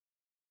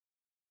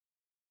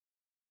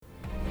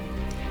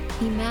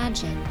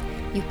Imagine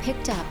you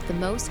picked up the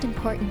most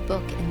important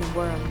book in the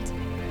world,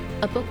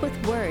 a book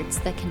with words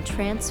that can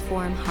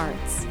transform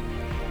hearts.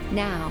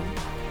 Now,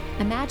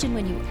 imagine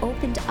when you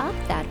opened up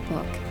that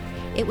book,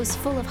 it was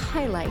full of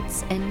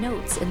highlights and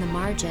notes in the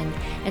margin,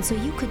 and so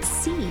you could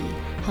see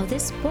how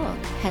this book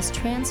has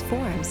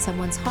transformed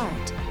someone's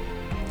heart.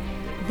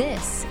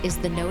 This is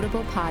the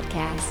Notable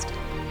Podcast.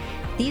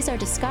 These are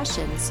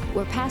discussions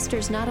where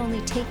pastors not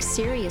only take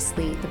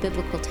seriously the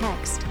biblical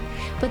text,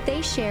 but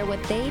they share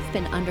what they've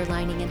been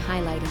underlining and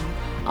highlighting,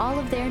 all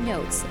of their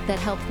notes that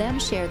help them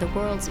share the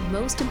world's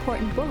most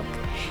important book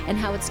and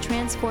how it's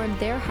transformed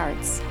their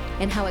hearts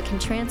and how it can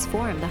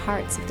transform the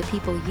hearts of the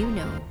people you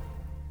know.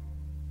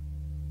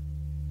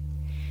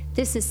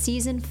 This is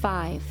Season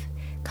 5,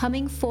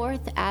 Coming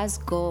Forth as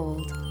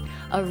Gold,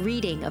 a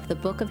reading of the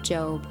Book of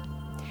Job.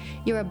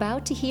 You're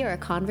about to hear a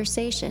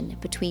conversation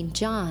between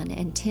John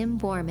and Tim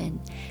Borman,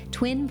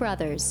 twin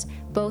brothers,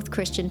 both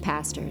Christian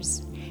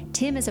pastors.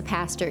 Tim is a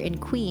pastor in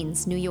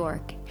Queens, New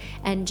York,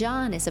 and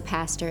John is a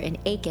pastor in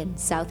Aiken,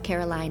 South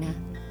Carolina.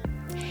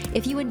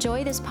 If you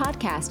enjoy this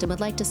podcast and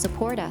would like to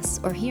support us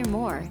or hear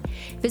more,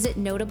 visit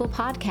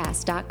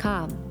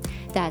notablepodcast.com.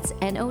 That's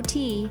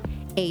NOTABLE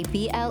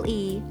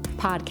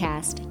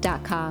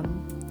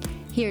podcast.com.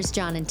 Here's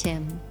John and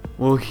Tim.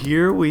 Well,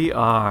 here we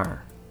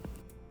are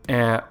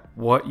at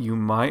what you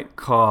might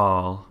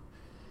call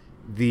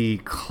the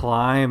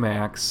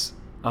climax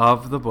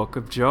of the book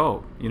of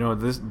Job. You know,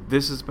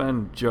 this has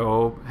been,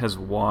 Job has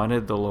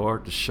wanted the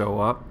Lord to show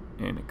up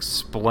and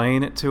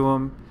explain it to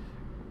him.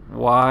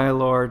 Why,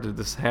 Lord, did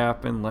this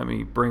happen? Let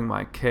me bring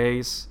my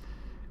case.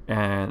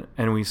 And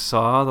we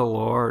saw the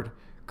Lord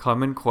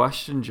come and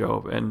question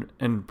Job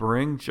and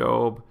bring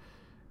Job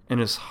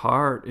and his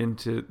heart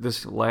into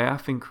this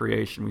laughing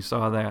creation. We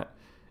saw that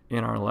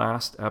in our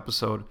last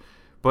episode.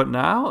 But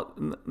now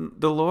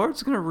the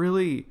Lord's going to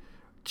really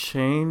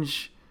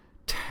change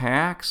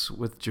tacks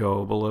with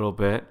Job a little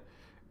bit.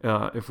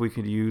 If we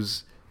could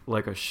use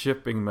like a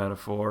shipping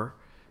metaphor,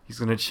 he's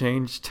going to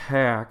change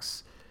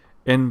tacks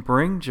and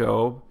bring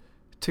Job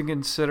to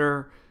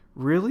consider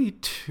really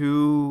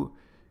two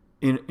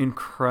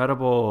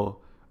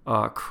incredible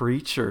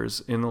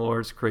creatures in the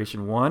Lord's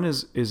creation. One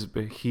is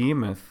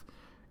Behemoth.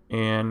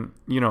 And,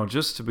 you know,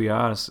 just to be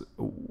honest,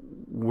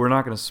 we're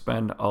not going to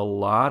spend a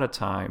lot of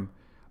time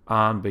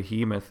on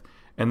Behemoth.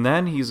 And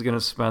then he's going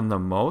to spend the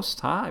most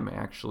time,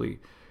 actually.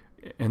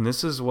 And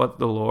this is what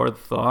the Lord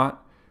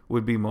thought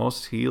would be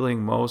most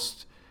healing,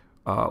 most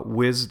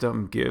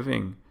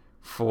wisdom-giving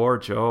for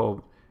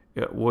Job.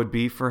 It would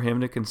be for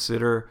him to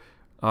consider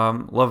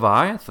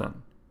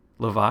Leviathan.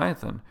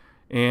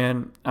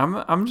 And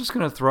I'm just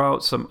going to throw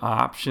out some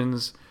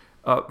options.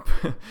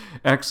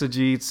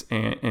 Exegetes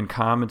and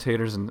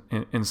commentators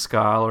and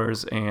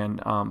scholars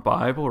and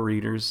Bible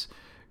readers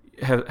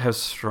have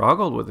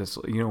struggled with this.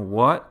 You know,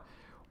 what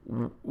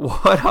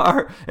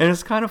are, and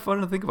it's kind of fun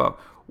to think about,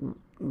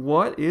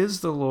 what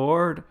is the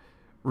Lord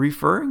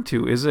referring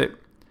to? Is it,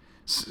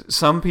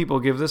 some people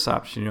give this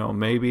option, you know,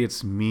 maybe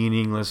it's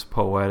meaningless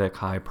poetic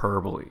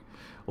hyperbole,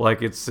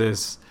 like it's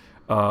this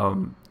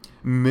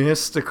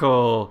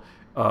mystical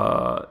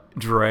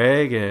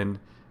dragon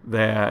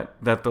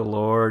that the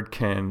Lord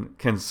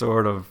can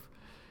sort of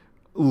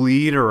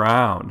lead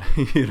around,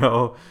 you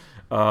know,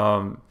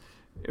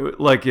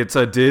 like it's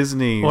a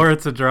Disney, or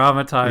it's a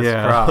dramatized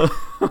crop.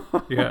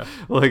 Yeah,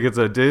 like it's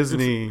a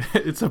Disney.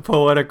 It's a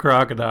poetic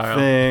crocodile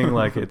thing.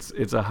 Like it's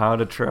a How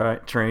to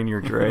Train Your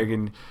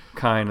Dragon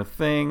kind of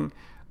thing.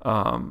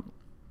 By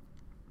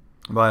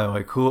the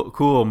way,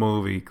 cool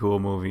movie.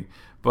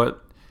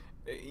 But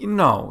you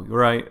know,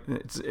 right?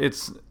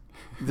 It's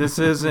this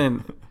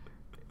isn't.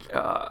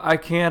 I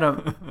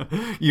can't.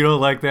 You don't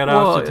like that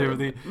option,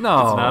 Timothy?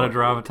 No, it's not a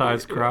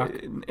dramatized croc,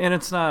 and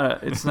it's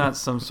not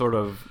some sort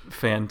of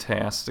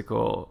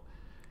fantastical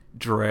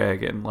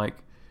dragon. Like,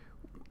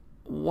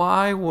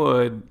 why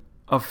would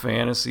a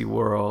fantasy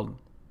world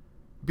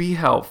be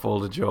helpful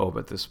to Job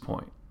at this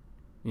point?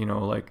 You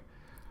know, like.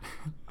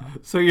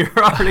 So you're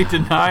already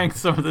denying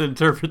some of the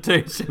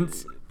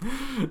interpretations.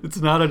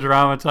 It's not a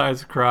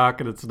dramatized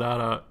croc, and it's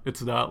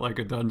not like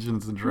a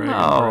Dungeons and Dragons.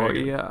 No,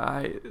 dragon.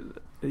 Yeah,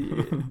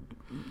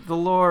 the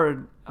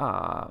Lord,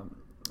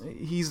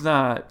 he's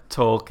not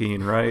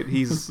Tolkien, right?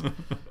 He's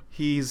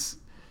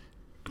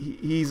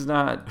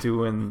not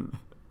doing,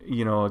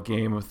 you know, a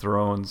Game of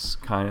Thrones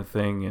kind of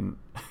thing.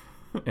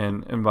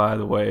 And by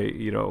the way,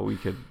 you know, we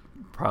could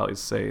probably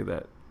say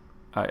that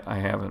I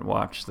haven't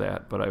watched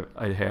that, but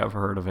I have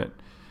heard of it.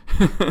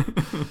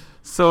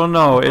 So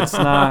no, it's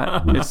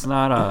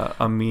not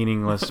a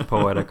meaningless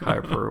poetic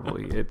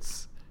hyperbole.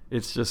 It's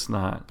just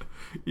not.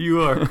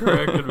 You are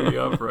cracking me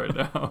up right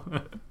now.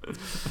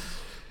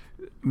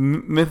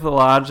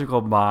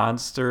 Mythological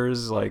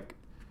monsters, like,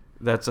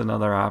 that's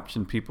another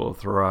option people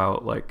throw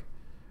out. Like,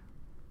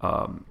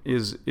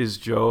 is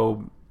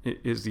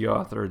the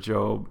author of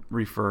Job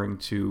referring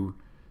to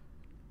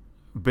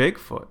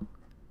Bigfoot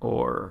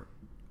or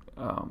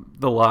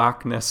the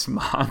Loch Ness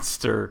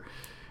monster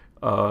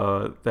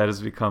that has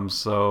become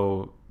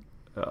so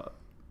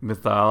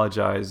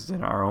mythologized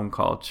in our own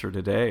culture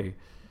today.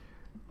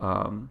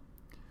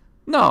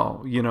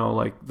 No,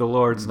 like the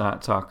Lord's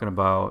not talking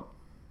about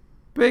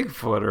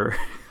Bigfoot or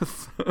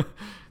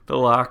the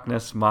Loch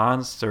Ness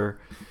Monster.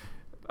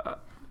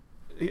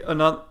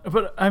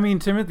 But I mean,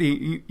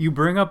 Timothy, you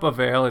bring up a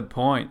valid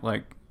point.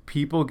 Like,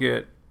 people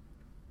get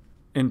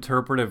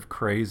interpretive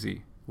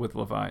crazy with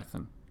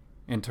Leviathan.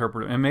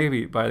 And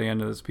maybe by the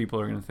end of this,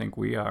 people are going to think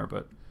we are.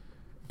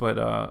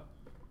 But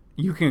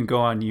you can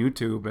go on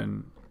YouTube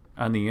and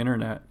on the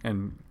internet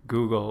and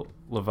Google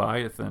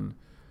Leviathan,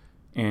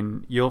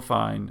 and you'll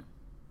find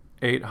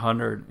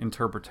 800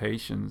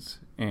 interpretations,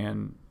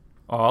 and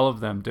all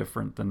of them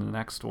different than the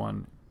next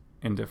one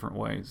in different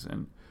ways.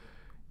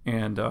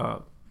 And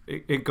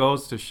it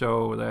goes to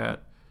show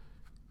that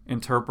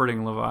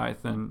interpreting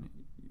Leviathan,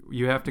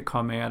 you have to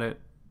come at it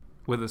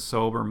with a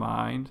sober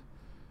mind,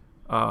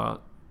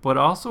 but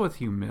also with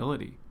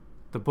humility.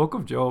 The book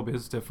of Job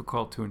is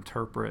difficult to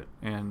interpret,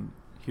 and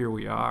here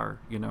we are,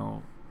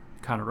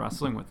 kind of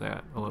wrestling with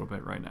that a little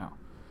bit right now.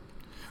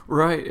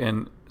 Right,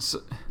 and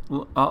so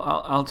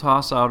I'll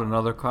toss out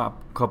another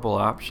couple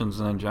options,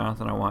 and then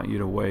Jonathan, I want you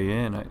to weigh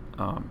in.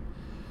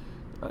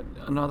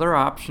 Another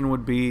option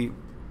would be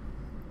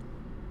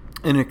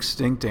an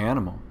extinct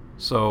animal.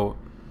 So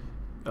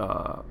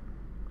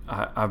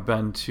I've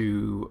been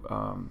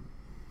to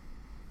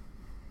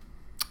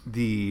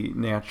the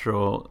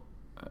Natural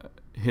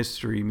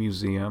History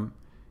Museum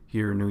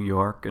here in New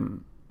York,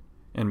 and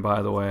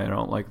by the way, I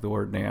don't like the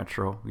word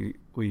natural.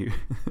 We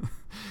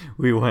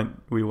we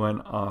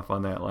went off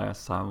on that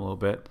last time a little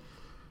bit,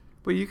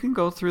 but you can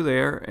go through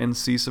there and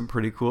see some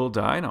pretty cool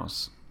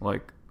dinos.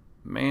 Like,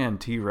 man,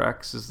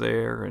 T-Rex is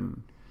there,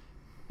 and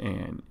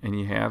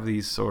you have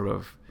these sort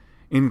of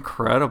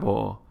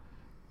incredible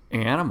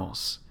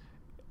animals.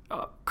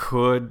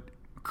 Could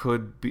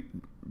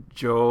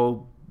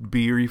Joe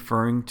be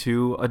referring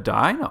to a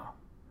dino?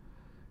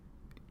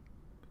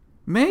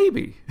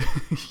 Maybe.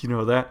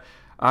 That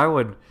I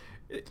would.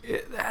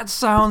 That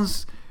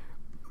sounds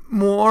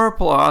more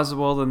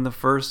plausible than the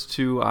first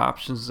two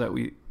options that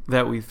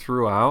we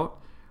threw out.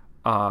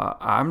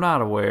 I'm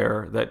not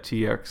aware that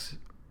TX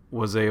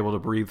was able to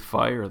breathe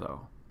fire,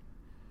 though.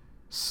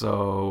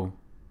 So,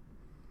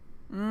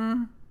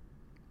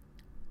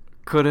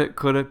 could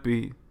it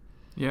be?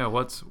 Yeah,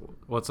 what's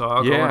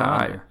all going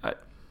on there?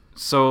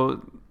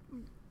 So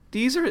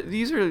these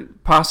are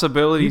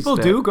possibilities. People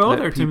do go that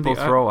there. People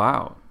Timothy, throw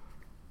out.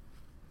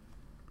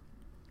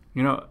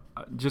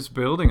 Just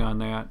building on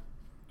that,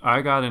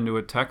 I got into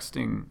a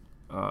texting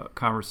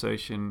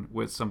conversation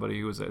with somebody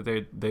who was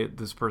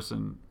this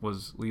person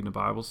was leading a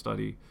Bible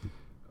study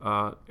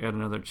at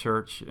another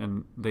church,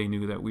 and they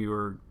knew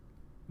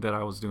that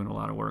I was doing a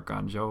lot of work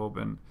on Job,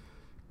 and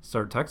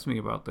started texting me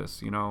about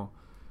this. They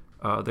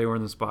were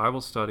in this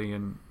Bible study,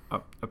 and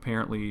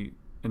apparently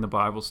in the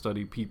Bible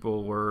study,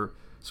 people were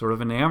sort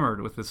of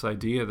enamored with this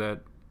idea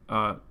that,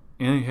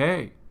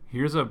 hey,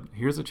 here's a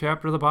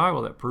chapter of the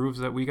Bible that proves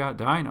that we got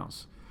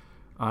dinos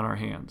on our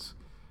hands.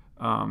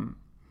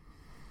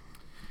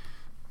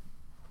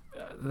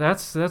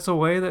 That's a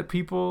way that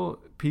people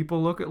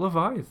look at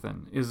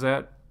Leviathan. Is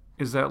that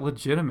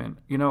legitimate?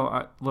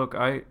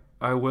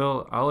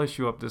 I'll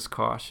issue up this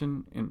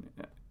caution. And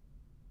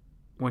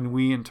when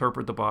we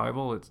interpret the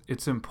Bible,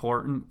 it's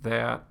important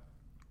that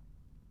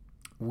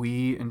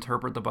we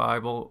interpret the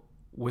Bible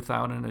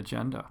without an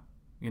agenda.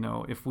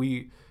 If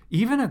we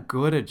even a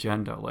good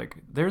agenda, like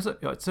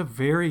it's a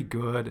very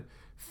good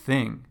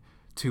thing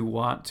to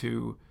want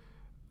to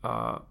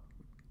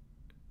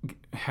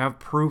have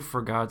proof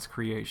for God's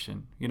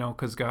creation,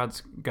 because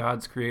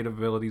God's creative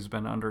ability has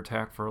been under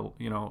attack for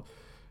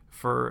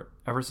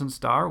ever since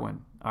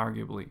Darwin,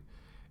 arguably,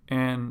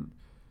 and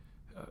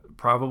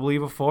probably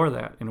before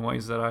that in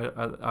ways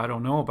that I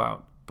don't know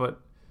about.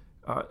 But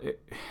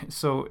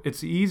so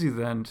it's easy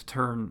then to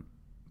turn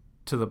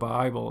to the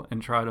Bible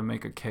and try to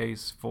make a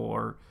case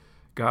for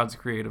God's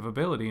creative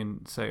ability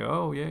and say,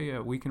 oh yeah,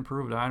 we can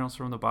prove dinos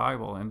from the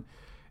Bible, and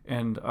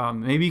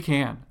maybe you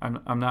can.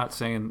 I'm not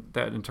saying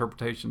that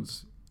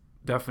interpretation's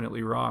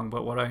definitely wrong,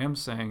 but what I am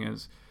saying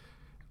is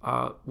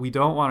we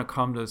don't want to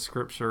come to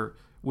Scripture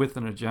with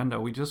an agenda.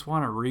 We just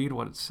want to read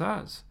what it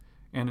says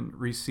and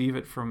receive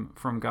it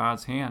from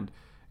God's hand.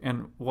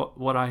 And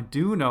what I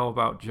do know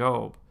about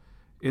Job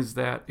is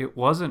that it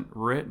wasn't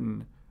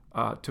written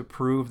to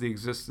prove the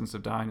existence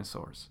of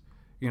dinosaurs.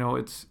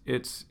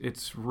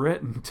 It's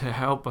written to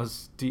help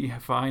us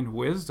find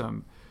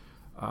wisdom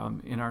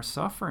in our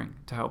suffering,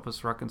 to help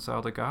us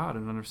reconcile to God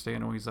and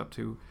understand what He's up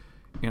to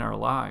in our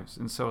lives.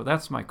 And so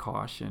that's my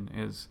caution: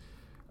 is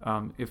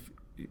if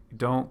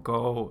don't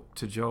go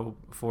to Job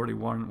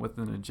 41 with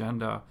an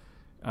agenda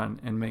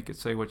and make it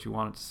say what you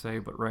want it to say,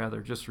 but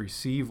rather just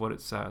receive what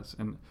it says.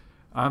 And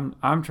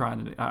I'm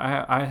trying to.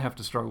 I have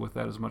to struggle with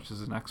that as much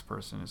as the next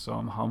person is. So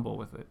I'm humble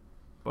with it.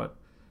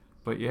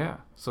 But yeah.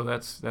 So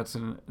that's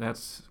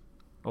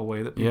a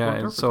way that people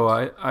interpret and so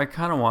this. I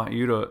kind of want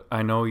you to.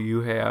 I know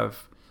you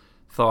have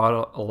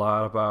thought a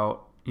lot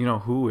about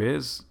who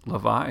is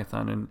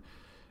Leviathan,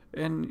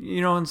 And,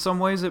 in some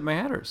ways it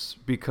matters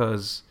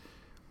because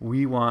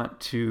we want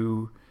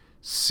to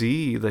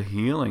see the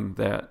healing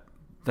that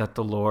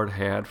the Lord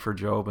had for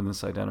Job in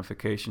this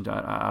identification.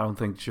 I don't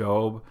think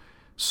Job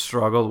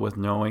struggled with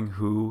knowing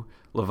who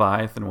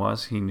Leviathan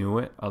was. He knew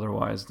it.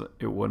 Otherwise,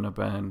 it wouldn't have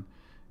been,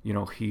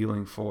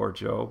 healing for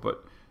Job.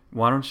 But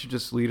why don't you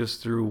just lead us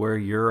through where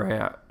you're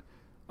at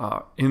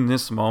in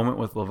this moment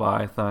with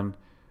Leviathan,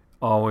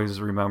 always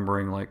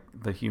remembering like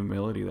the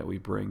humility that we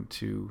bring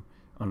to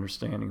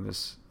understanding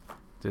this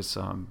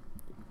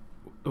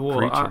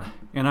creature.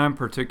 I'm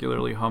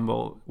particularly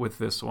humble with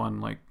this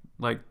one, like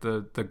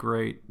the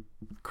great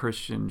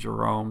Christian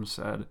Jerome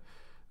said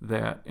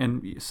that,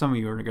 and some of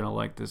you are going to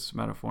like this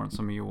metaphor and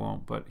some of you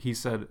won't, but he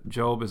said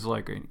Job is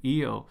like an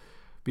eel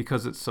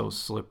because it's so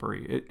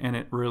slippery, and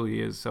it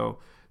really is. So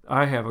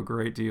I have a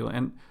great deal,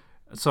 and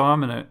so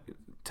I'm going to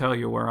tell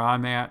you where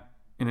I'm at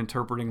in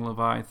interpreting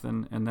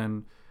Leviathan, and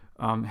then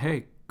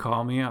hey,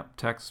 call me up,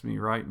 text me,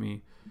 write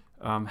me,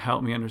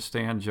 help me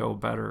understand Job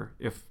better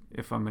if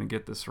I'm going to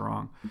get this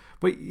wrong.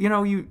 But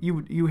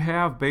you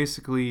have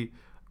basically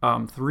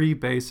three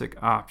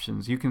basic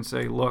options. You can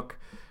say, look,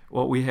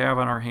 what we have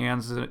on our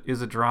hands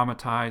is a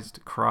dramatized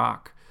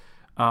croc.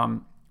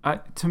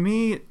 To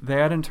me,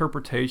 that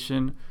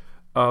interpretation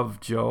of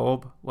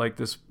Job, like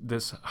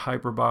this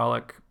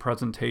hyperbolic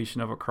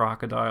presentation of a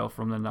crocodile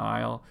from the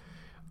Nile,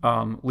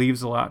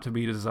 leaves a lot to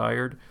be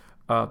desired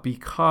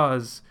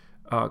because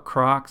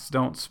crocs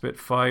don't spit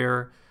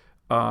fire.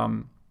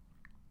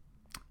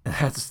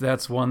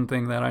 That's one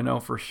thing that I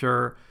know for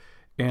sure.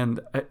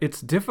 And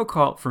it's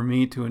difficult for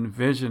me to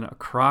envision a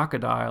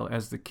crocodile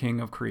as the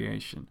king of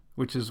creation,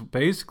 which is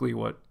basically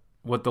what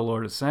the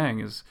Lord is saying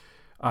is,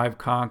 I've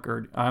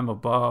conquered, I'm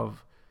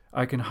above,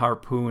 I can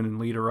harpoon and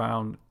lead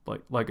around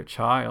like a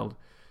child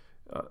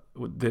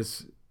with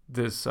this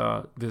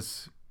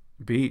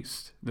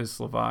beast, this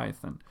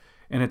Leviathan.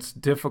 And it's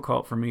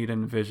difficult for me to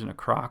envision a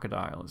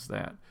crocodile as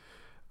that.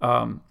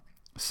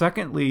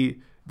 Secondly,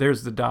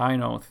 there's the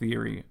dino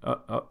theory,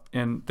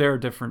 and there are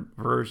different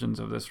versions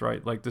of this,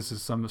 right? Like this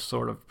is some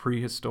sort of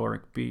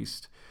prehistoric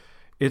beast.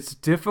 It's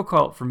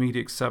difficult for me to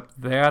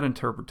accept that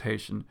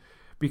interpretation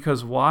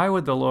because why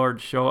would the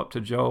Lord show up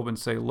to Job and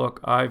say, look,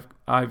 I've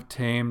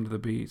tamed the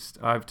beast,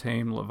 I've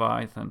tamed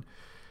Leviathan,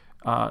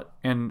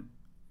 and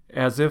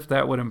as if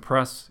that would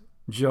impress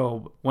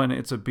Job when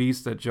it's a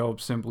beast that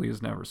Job simply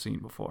has never seen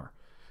before.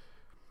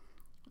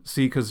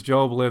 See, because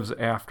Job lives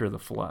after the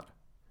flood.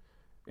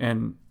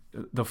 And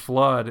the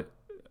flood,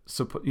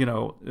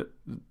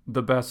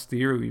 the best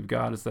theory we've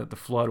got is that the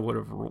flood would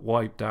have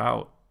wiped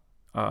out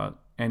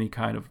any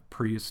kind of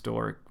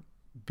prehistoric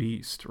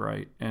beast,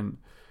 right? And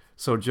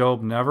so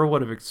Job never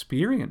would have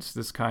experienced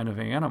this kind of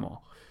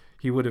animal.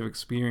 He would have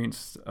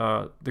experienced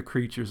the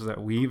creatures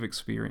that we've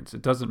experienced.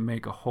 It doesn't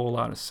make a whole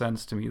lot of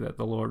sense to me that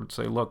the Lord would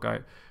say, look,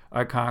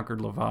 I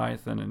conquered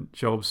Leviathan, and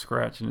Job's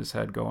scratching his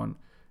head going,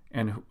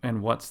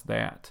 and what's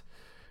that?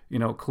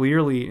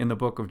 Clearly in the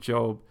book of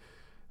Job,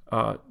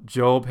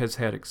 Job has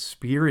had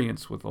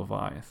experience with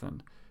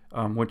Leviathan,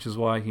 which is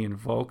why he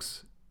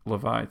invokes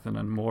Leviathan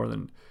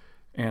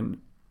and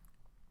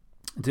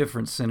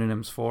different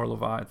synonyms for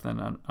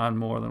Leviathan on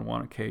more than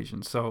one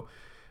occasion. So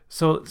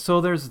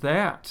there's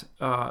that.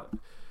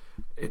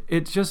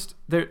 It just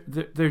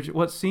there's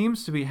what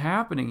seems to be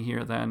happening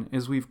here then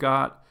is we've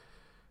got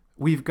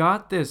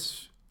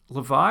this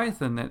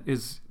Leviathan that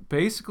is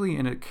basically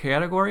in a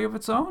category of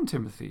its own,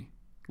 Timothy.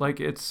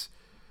 Like it's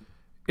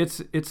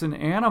an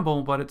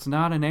animal, but it's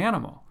not an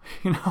animal,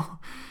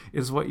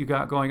 is what you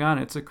got going on.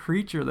 It's a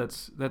creature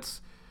that's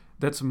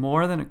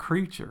more than a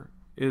creature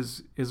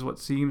is what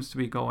seems to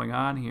be going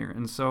on here.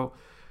 And so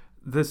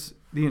the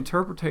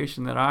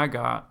interpretation that I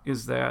got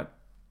is that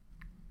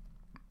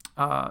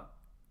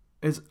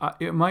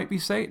it might be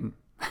Satan.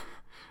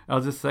 I'll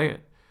just say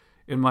it.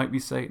 It might be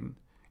Satan.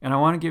 And I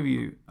want to give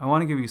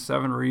you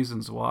 7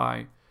 reasons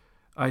why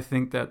I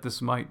think that this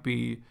might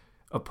be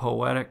a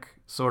poetic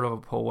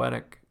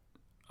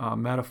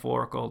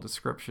metaphorical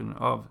description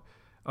of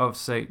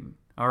Satan.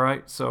 All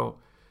right. So,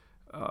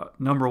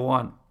 number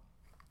 1,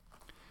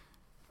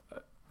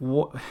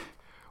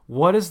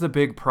 what is the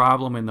big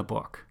problem in the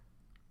book?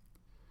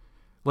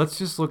 Let's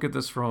just look at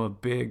this from a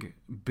big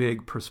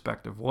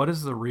perspective. What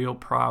is the real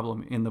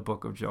problem in the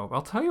book of Job?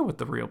 I'll tell you what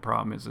the real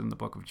problem is in the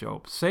book of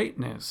Job.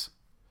 Satan is.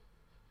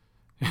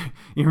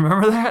 You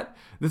remember that?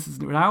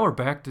 Now we're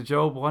back to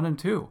Job 1 and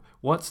 2.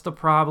 What's the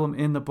problem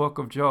in the book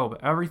of Job?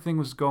 Everything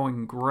was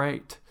going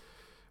great.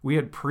 We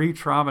had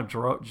pre-trauma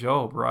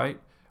Job, right?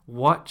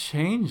 What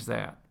changed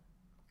that?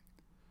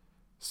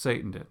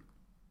 Satan did.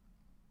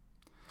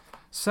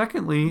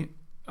 Secondly,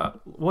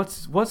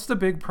 what's the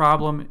big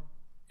problem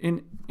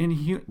in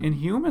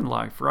human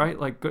life, right?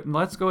 Like,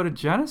 let's go to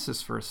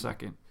Genesis for a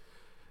second.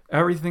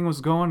 Everything was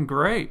going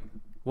great.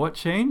 What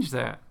changed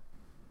that?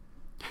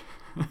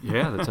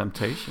 Yeah, the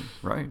temptation,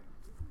 right?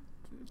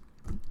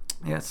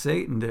 Yeah,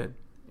 Satan did.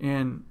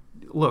 And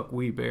look,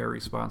 we bear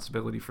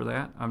responsibility for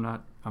that. I'm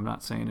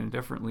not saying it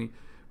differently,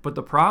 but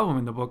the problem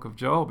in the book of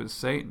Job is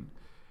Satan.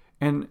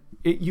 And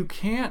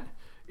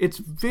it's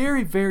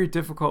very, very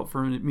difficult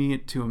for me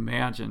to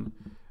imagine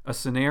a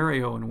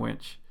scenario in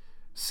which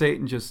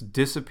Satan just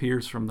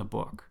disappears from the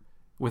book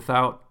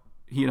without,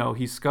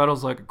 he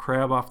scuttles like a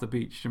crab off the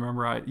beach.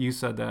 Remember, you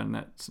said that, and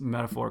that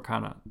metaphor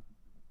kind of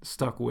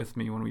stuck with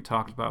me when we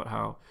talked about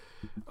how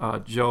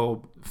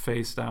Job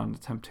faced down the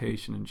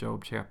temptation in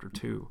Job chapter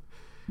 2.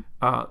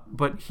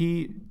 But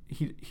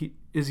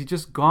is he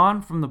just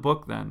gone from the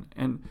book then?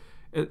 And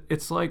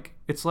it's like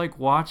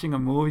watching a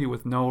movie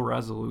with no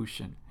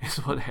resolution is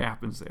what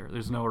happens there.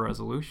 There's no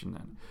resolution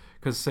then,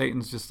 because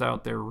Satan's just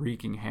out there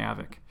wreaking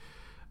havoc.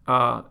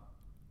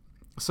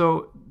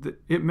 So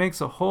it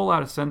makes a whole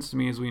lot of sense to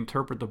me as we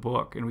interpret the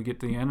book and we get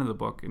to the end of the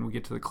book and we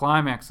get to the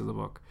climax of the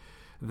book,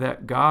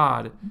 that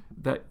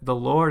the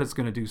Lord is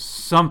going to do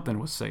something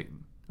with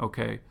Satan.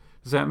 Okay?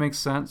 Does that make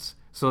sense?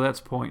 So that's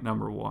point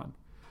number 1.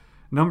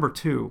 Number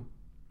 2,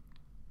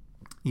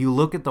 you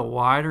look at the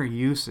wider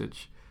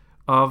usage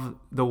of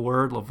the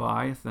word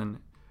Leviathan,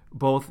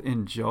 both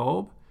in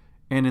Job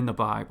and in the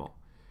Bible.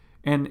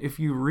 And if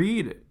you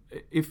read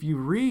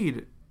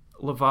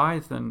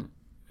Leviathan,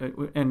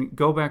 and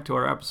go back to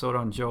our episode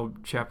on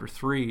Job chapter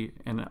 3,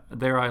 and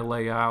there I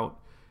lay out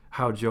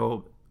how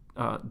Job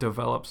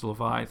develops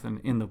Leviathan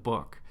in the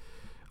book.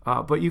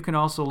 But you can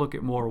also look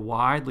at more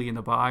widely in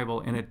the Bible,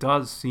 and it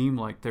does seem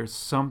like there's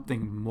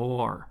something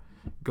more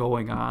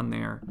going on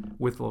there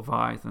with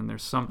Leviathan.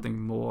 There's something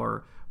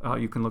more.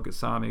 You can look at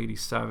Psalm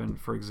 87,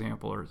 for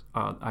example, or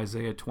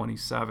Isaiah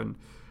 27,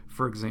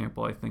 for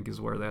example, I think is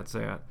where that's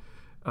at.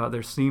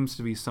 There seems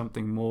to be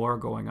something more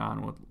going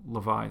on with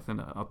Leviathan,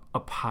 a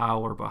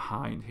power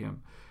behind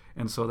him.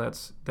 And so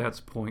that's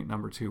point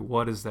number 2.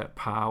 What is that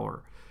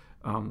power?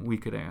 We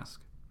could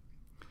ask.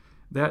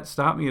 That,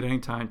 stop me at any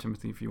time,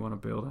 Timothy, if you want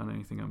to build on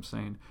anything I'm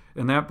saying.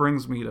 And that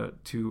brings me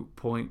to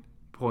point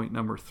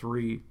number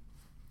 3.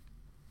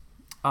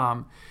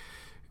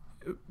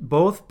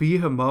 Both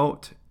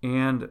Behemoth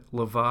and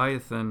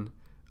Leviathan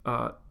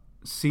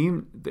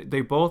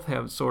they both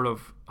have sort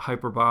of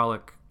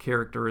hyperbolic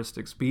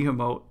characteristics.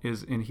 Behemoth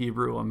is in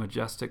Hebrew a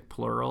majestic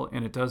plural,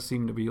 and it does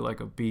seem to be like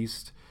a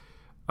beast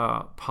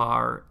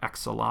par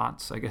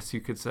excellence, I guess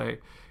you could say.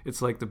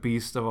 It's like the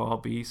beast of all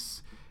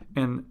beasts,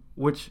 and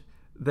which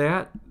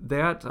that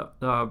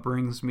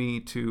brings me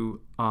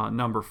to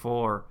number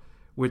 4,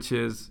 which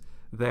is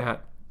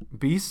that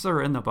beasts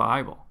are in the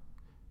Bible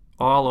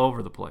all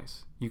over the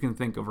place. You can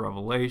think of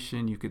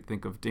Revelation, you could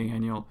think of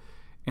Daniel,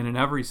 and in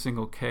every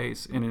single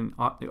case, and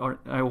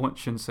I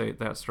shouldn't say it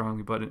that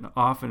strongly, but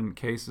often in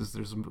cases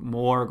there's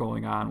more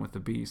going on with the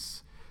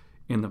beasts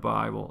in the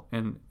Bible,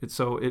 and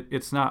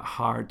it's not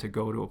hard to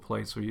go to a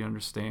place where you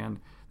understand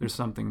there's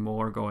something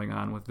more going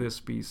on with this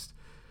beast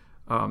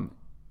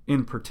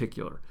in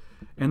particular.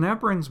 And that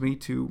brings me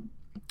to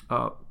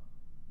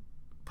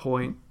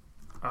point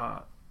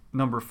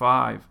number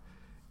 5,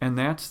 and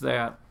that's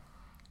that.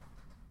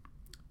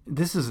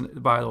 This is,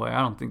 by the way,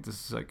 I don't think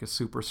this is like a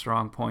super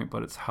strong point,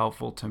 but it's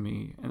helpful to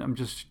me, and I'm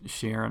just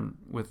sharing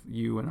with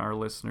you and our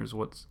listeners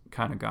what's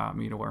kind of got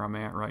me to where I'm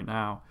at right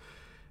now.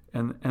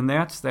 And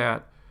that's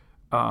that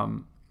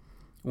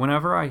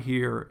whenever I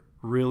hear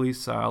really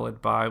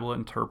solid Bible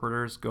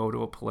interpreters go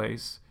to a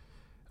place,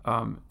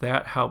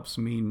 that helps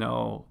me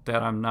know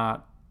that I'm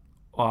not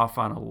off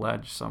on a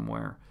ledge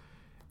somewhere.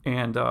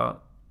 And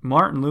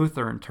Martin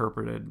Luther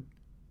interpreted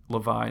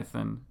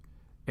Leviathan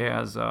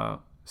as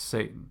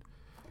Satan.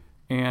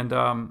 And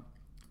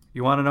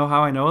you want to know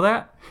how I know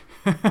that?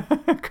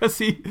 Because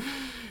he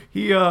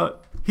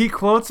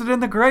quotes it in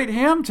the great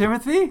hymn,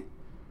 Timothy.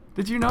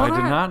 Did you know that? I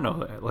did not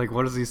know that. Like,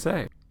 what does he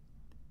say?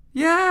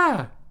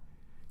 Yeah.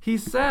 He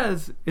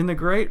says in the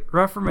great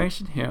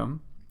Reformation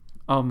hymn,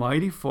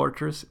 "Almighty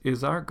fortress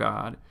is our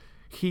God,"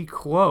 he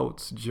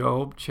quotes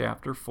Job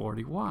chapter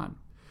 41.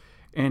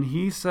 And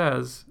he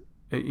says,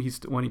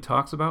 when he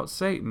talks about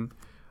Satan,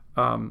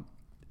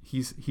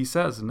 he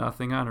says,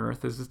 "Nothing on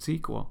earth is its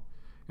equal."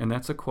 And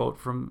that's a quote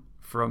from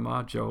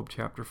Job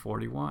chapter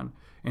 41.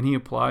 And he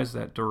applies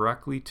that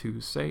directly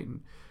to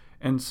Satan.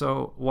 And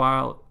so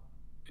while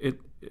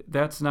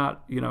that's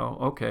not,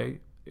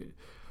 okay,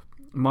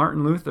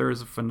 Martin Luther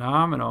is a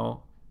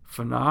phenomenal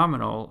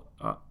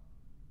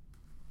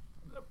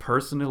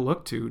person to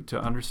look to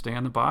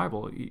understand the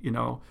Bible.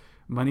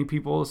 Many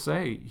people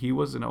say he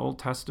was an Old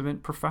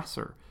Testament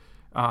professor.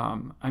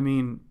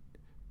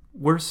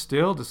 We're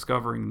still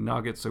discovering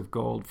nuggets of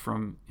gold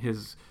from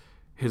his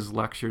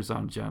lectures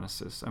on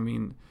Genesis.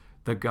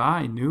 The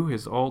guy knew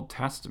his Old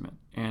Testament,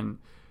 and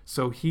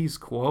so he's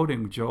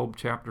quoting Job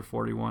chapter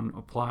 41,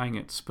 applying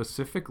it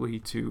specifically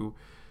to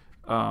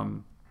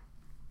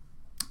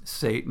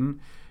Satan.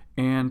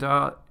 And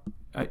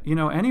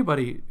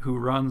anybody who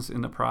runs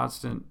in the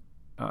Protestant,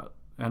 I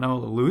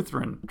know the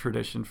Lutheran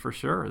tradition for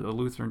sure, the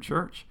Lutheran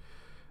Church,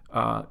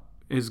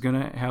 is going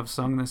to have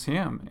sung this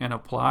hymn and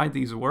applied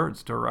these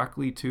words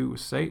directly to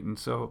Satan.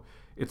 So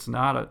it's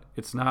not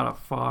a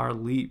far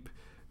leap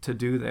to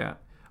do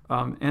that.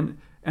 And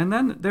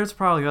then there's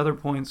probably other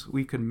points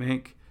we could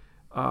make,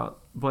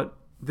 but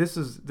this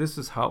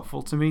is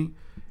helpful to me,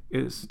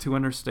 is to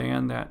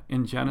understand that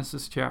in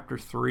Genesis chapter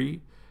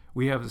 3,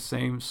 we have the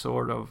same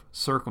sort of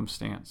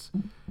circumstance.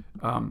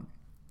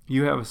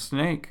 You have a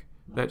snake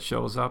that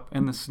shows up,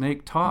 and the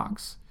snake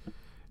talks.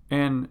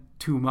 And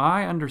to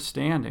my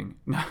understanding,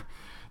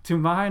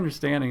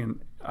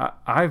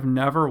 I've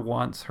never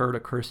once heard a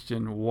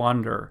Christian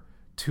wonder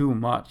too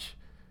much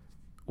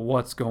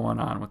what's going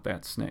on with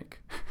that snake.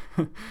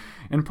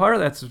 And part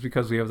of that's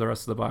because we have the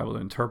rest of the Bible to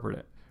interpret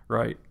it,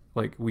 right?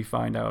 Like, we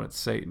find out it's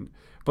Satan.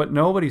 But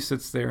nobody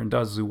sits there and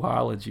does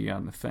zoology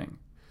on the thing.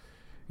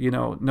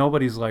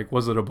 Nobody's like,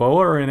 was it a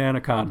boa or an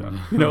anaconda?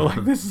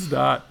 Like, this is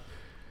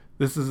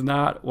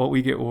not what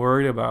we get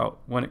worried about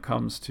when it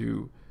comes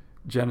to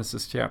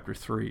Genesis chapter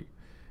 3.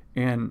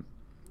 And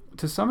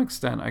to some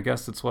extent, I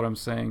guess that's what I'm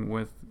saying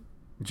with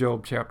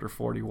Job chapter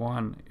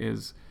 41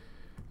 is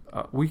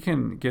we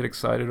can get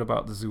excited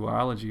about the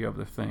zoology of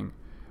the thing,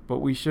 but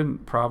we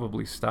shouldn't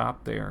probably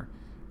stop there.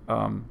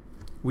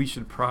 We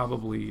should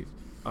probably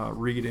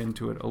read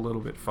into it a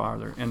little bit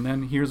farther. And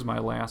then here's my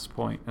last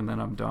point, and then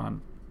I'm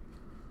done.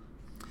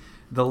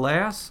 The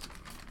last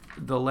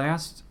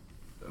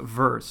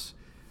verse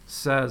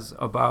says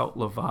about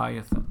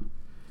Leviathan,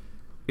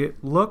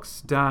 it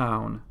looks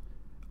down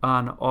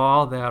on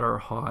all that are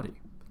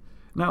haughty.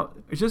 Now,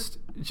 just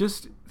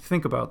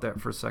think about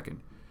that for a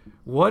second.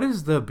 What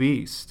is the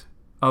beast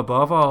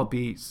above all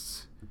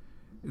beasts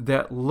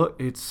that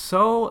it's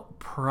so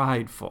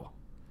prideful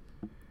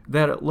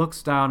that it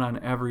looks down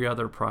on every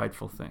other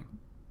prideful thing?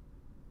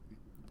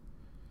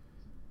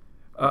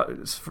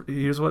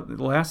 Here's what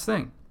the last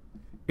thing.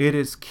 It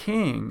is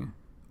king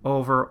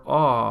over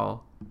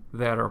all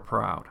that are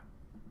proud.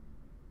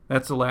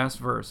 That's the last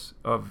verse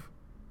of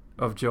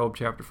Job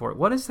chapter 4.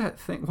 What is that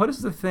thing? What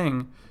is the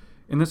thing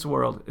in this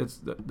world? It's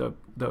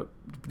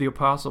the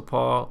Apostle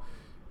Paul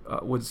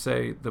would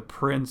say the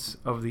prince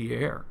of the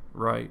air,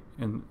 right?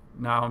 And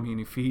now I mean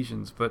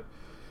Ephesians, but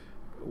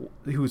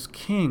who's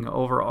king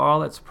over all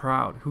that's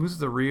proud? Who's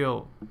the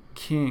real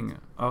king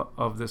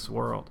of this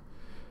world?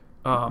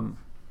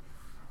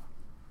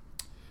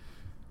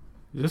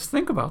 Just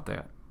think about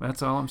that.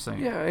 That's all I'm saying.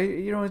 Yeah,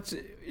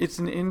 it's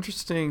an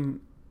interesting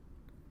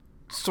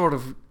sort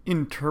of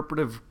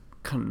interpretive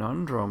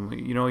conundrum.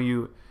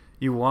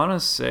 You want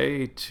to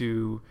say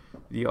to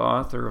the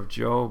author of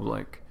Job,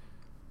 like,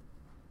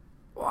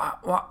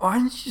 why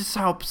don't you just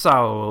help us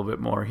out a little bit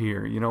more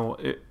here?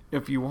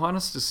 If you want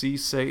us to see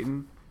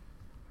Satan,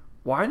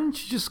 why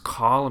didn't you just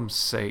call him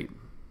Satan?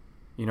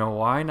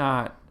 Why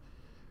not?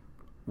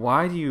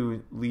 Why do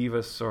you leave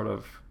us sort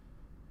of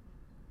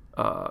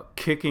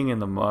kicking in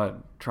the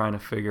mud, trying to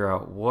figure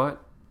out what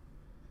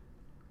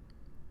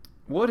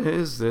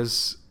is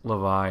this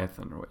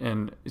Leviathan?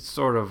 And it's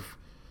sort of,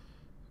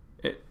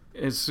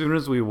 as soon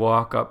as we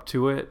walk up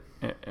to it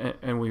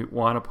and we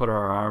want to put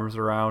our arms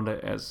around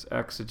it as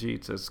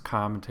exegetes, as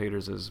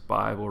commentators, as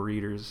Bible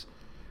readers,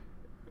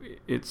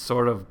 it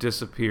sort of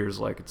disappears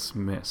like it's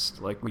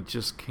mist. Like, we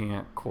just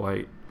can't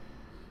quite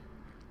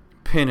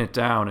pin it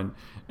down.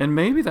 And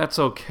maybe that's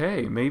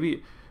okay.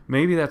 Maybe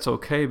that's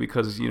okay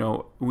because,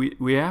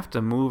 we have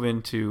to move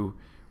into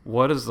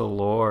what is the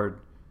Lord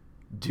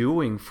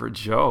doing for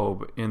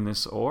Job in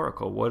this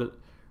oracle?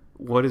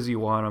 What does he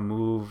want to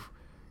move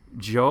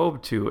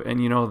Job to? And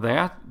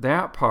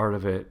that part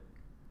of it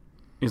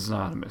is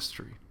not a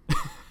mystery.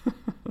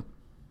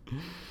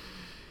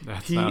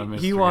 That's not a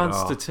mystery. He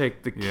wants to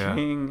take the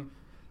king,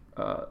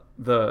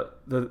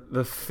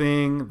 the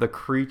thing, the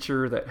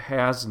creature that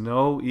has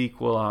no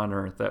equal on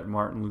earth that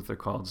Martin Luther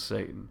called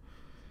Satan.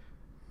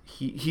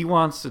 He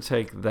wants to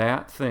take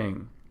that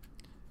thing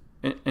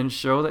and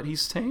show that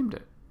he's tamed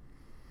it,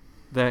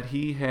 that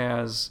he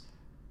has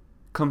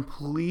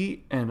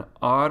complete and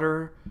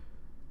utter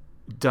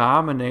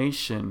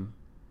dominance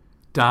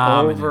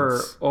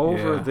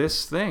over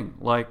this thing,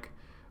 like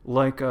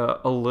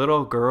a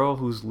little girl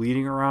who's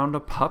leading around a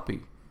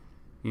puppy.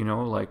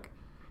 Like,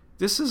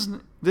 this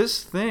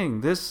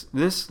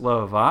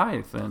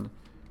Leviathan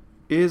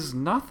is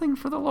nothing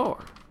for the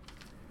Lord.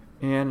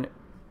 And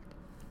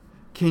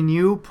can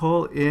you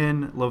pull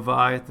in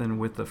Leviathan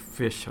with a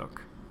fish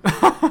hook?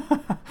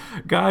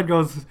 God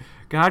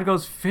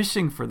goes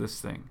fishing for this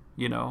thing,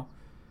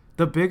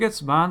 The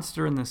biggest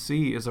monster in the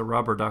sea is a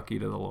rubber ducky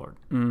to the Lord.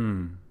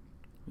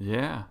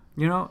 Yeah.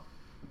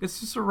 It's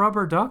just a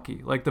rubber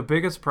ducky. Like, the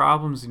biggest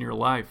problems in your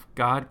life,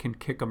 God can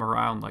kick them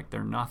around like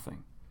they're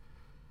nothing.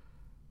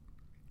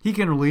 He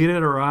can lead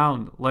it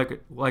around like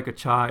a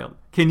child.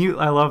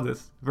 I love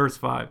this, verse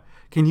 5.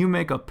 Can you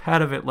make a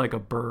pet of it like a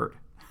bird?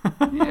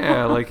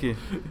 Yeah, like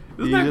isn't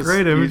that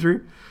great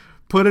imagery?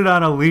 Put it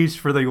on a leash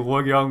for the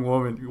young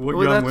woman.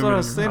 That's what I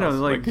was saying. I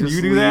was like, can just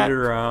you do lead that? it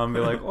around, be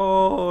like,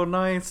 oh,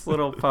 nice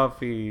little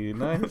puppy,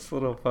 nice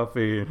little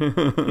puppy.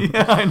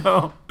 Yeah, I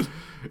know.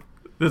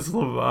 This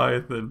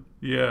Leviathan,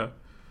 yeah,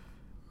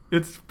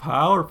 it's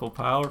powerful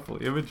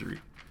imagery,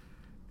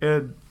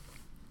 and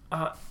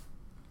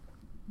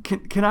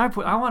can I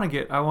put? I want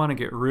to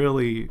get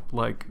really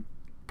like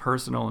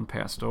personal and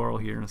pastoral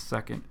here in a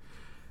second,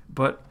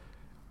 but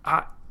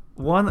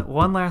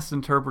one last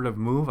interpretive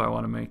move I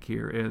want to make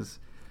here is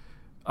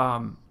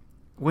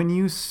when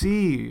you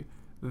see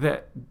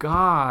that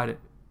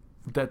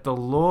the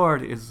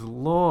Lord is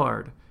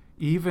Lord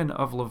even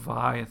of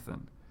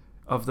Leviathan,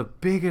 of the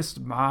biggest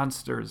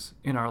monsters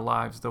in our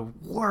lives, the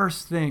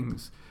worst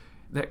things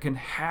that can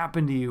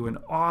happen to you in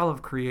all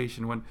of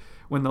creation,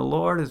 when the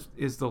Lord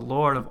is the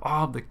Lord of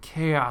all the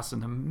chaos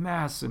and the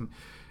mess. And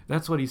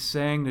that's what he's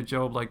saying to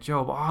Job, like,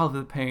 Job, all of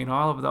the pain,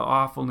 all of the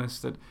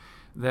awfulness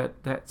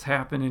that's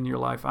happened in your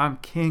life, I'm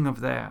king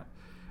of that.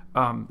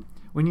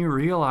 When you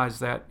realize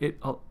that,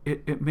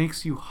 it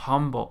makes you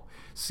humble.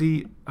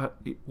 See,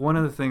 one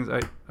of the things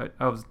I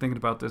was thinking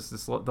about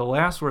the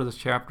last word of this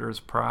chapter is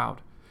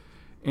proud.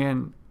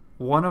 And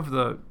one of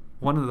the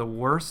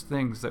worst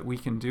things that we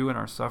can do in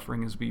our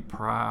suffering is be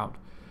proud.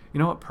 You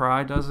know what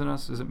pride does in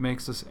us is it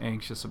makes us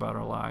anxious about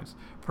our lives.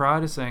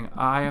 Pride is saying,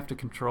 I have to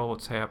control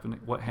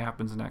what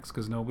happens next,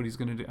 because nobody's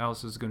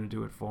else is going to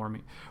do it for me.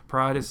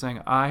 Pride is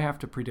saying, I have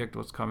to predict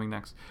what's coming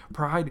next.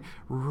 Pride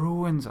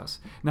ruins us.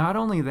 Not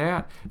only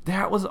that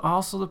was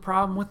also the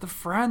problem with the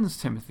friends,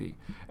 Timothy.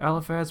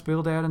 Eliphaz,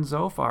 Bildad, and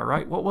Zophar,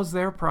 right? What was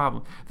their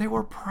problem? They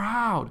were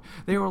proud.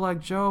 They were like,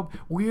 Job,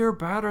 we're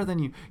better than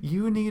you.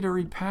 You need to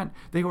repent.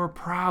 They were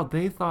proud.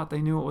 They thought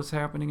they knew what was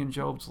happening in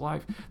Job's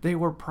life. They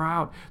were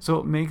proud. So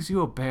it makes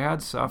you a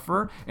bad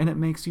sufferer, and it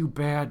makes you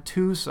bad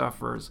to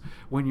sufferers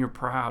when you're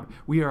proud.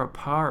 We are a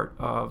part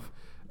of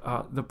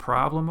the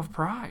problem of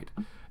pride.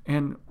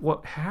 And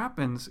what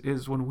happens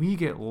is when we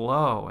get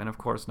low, and of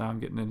course now I'm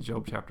getting into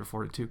Job chapter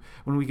 42,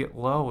 when we get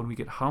low, when we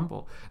get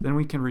humble, then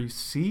we can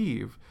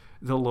receive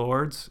the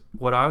Lord's,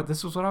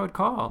 this is what I would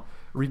call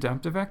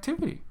redemptive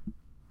activity.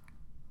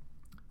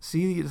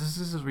 See, this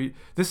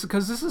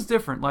is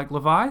different. Like,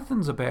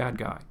 Leviathan's a bad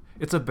guy.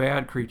 It's a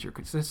bad creature.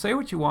 Say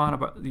what you want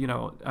about,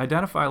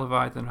 identify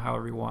Leviathan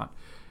however you want.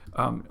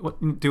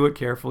 Do it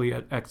carefully,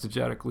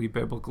 exegetically,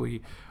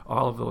 biblically,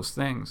 all of those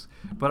things.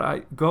 But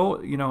I go,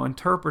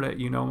 interpret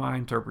it. My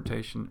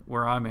interpretation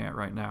where I'm at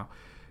right now.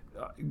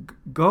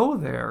 Go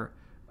there,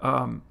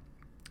 and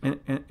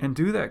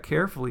do that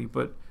carefully.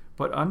 But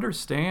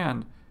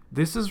understand,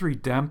 this is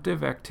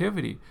redemptive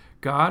activity.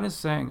 God is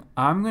saying,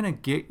 I'm going to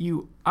get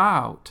you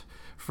out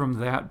from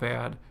that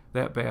bad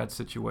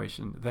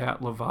situation,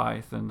 that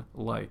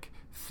Leviathan-like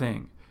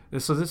thing.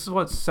 So this is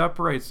what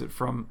separates it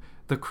from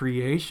the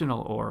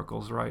creational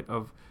oracles, right,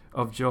 of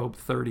Job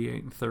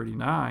 38 and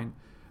 39.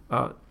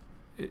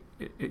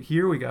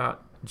 Here we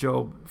got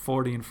Job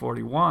 40 and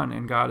 41,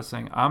 and God is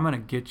saying, I'm going to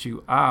get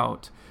you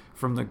out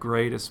from the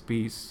greatest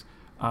beasts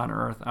on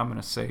earth. I'm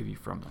going to save you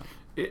from them.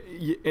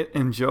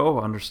 And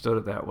Job understood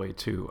it that way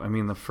too. I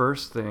mean, the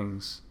first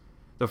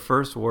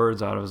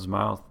words out of his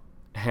mouth,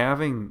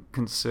 having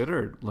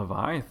considered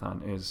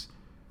Leviathan, is,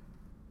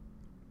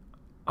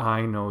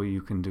 I know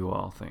you can do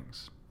all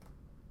things.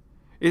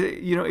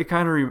 It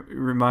kind of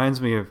reminds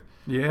me of,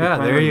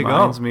 there you go.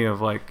 Reminds me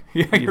of, like,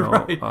 you're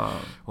right.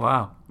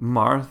 Wow.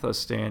 Martha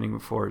standing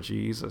before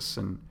Jesus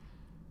and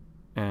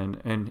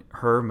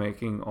her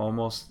making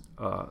almost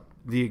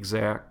the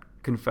exact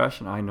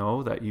confession. I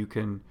know that you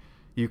can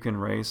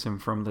raise him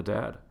from the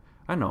dead.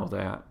 I know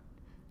that.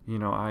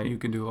 You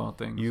can do all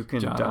things. You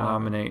can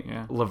dominate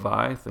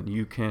Leviathan.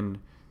 You can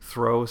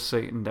throw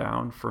Satan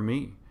down for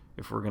me,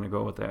 if we're going to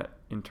go with that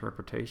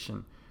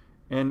interpretation.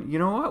 And you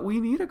know what? We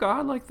need a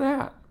God like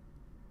that.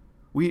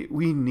 We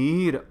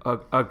need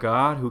a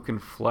God who can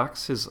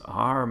flex his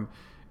arm,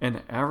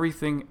 and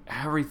everything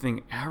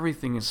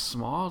is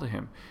small to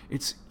him.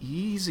 It's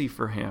easy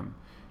for him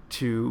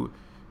to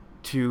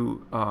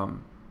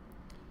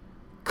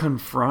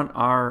confront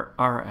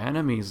our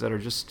enemies that are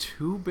just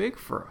too big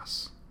for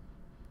us.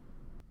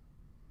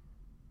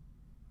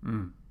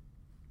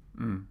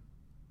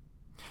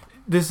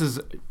 This is,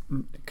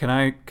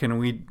 can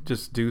we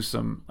just do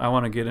some, I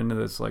want to get into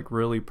this, like,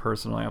 really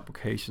personal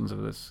applications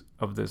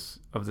of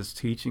this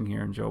teaching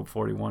here in Job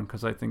 41,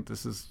 because I think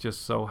this is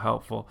just so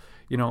helpful.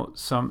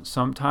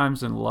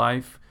 Sometimes in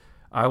life,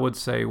 I would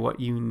say what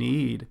you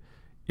need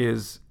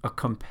is a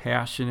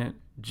compassionate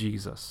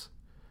Jesus.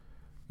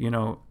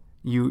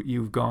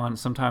 You've gone,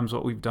 sometimes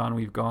what we've done,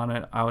 we've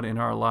gone out in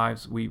our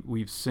lives,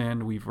 we've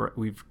sinned,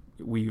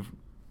 we've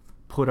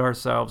put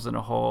ourselves in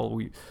a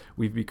hole,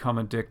 we've become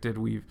addicted,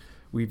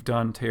 we've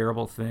done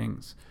terrible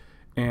things.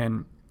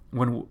 And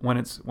when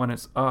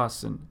it's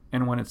us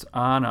and when it's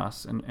on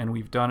us and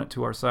we've done it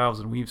to ourselves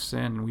and we've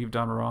sinned and we've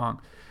done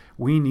wrong,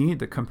 we need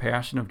the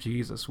compassion of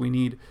Jesus. We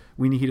need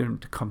him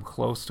to come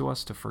close to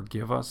us, to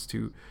forgive us,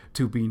 to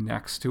be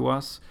next to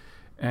us,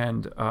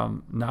 and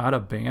not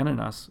abandon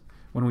us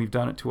when we've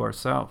done it to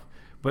ourselves.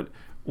 But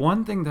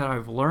one thing that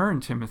I've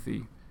learned,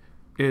 Timothy,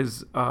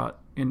 is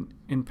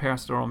in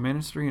pastoral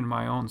ministry, in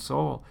my own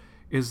soul,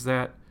 is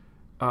that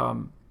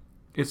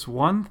it's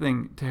one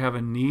thing to have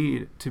a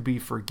need to be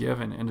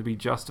forgiven and to be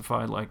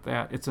justified like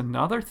that. It's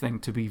another thing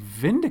to be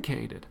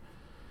vindicated.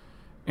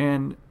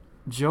 And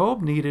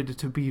Job needed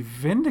to be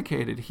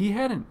vindicated. He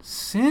hadn't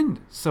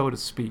sinned, so to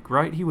speak,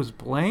 right? He was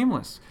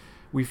blameless,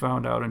 we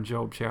found out in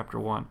Job chapter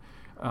 1.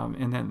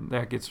 And then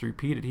that gets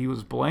repeated. He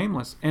was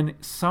blameless. And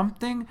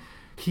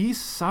He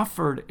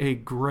suffered a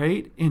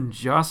great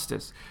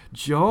injustice.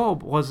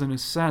 Job was, in a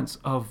sense,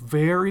 a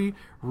very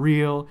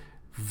real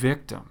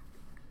victim.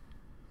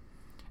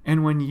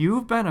 And when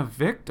you've been a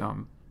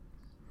victim,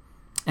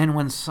 and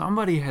when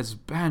somebody has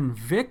been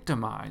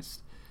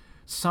victimized,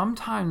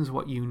 sometimes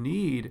what you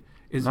need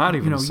is not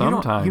even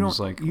sometimes,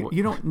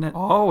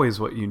 always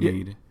what you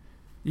need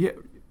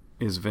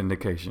is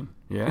vindication.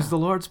 Yeah, is the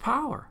Lord's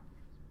power.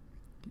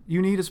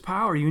 You need His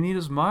power. You need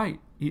His might.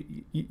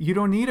 You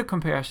don't need a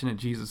compassionate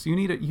Jesus. You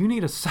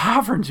need a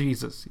sovereign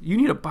Jesus. You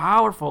need a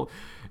powerful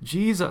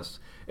Jesus.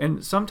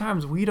 And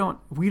sometimes we don't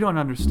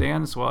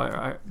understand this.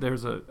 Well, there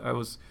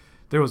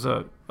was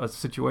a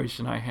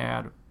situation I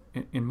had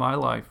in my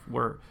life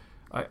where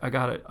I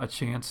got a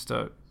chance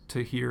to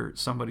hear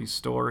somebody's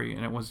story,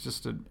 and it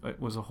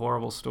was a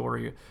horrible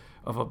story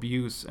of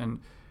abuse, and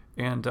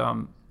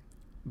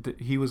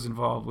he was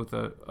involved with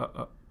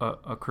a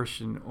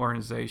Christian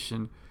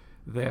organization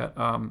that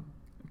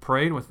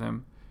prayed with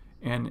him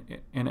and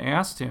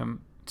asked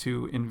him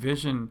to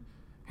envision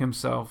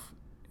himself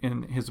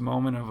in his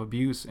moment of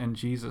abuse and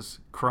Jesus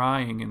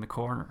crying in the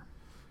corner,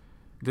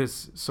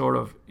 this sort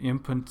of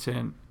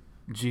impotent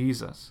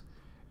Jesus.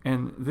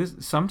 And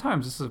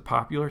sometimes this is a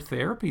popular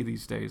therapy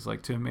these days,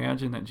 like to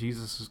imagine that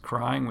Jesus is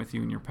crying with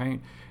you in your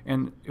pain.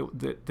 And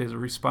the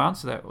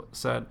response to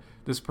that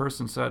this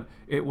person said,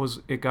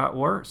 it got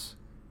worse.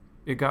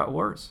 It got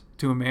worse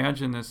to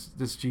imagine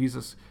this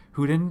Jesus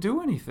who didn't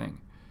do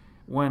anything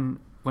when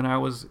I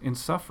was in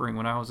suffering,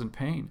 when I was in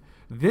pain.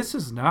 This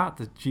is not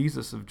the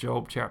Jesus of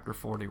Job chapter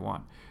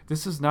 41.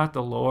 This is not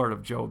the Lord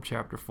of Job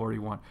chapter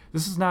 41.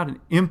 This is not an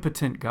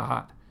impotent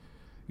God.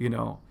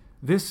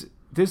 This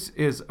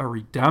is a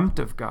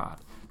redemptive God.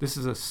 This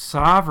is a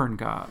sovereign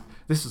God.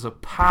 This is a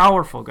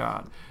powerful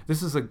God.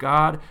 This is a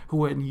God who,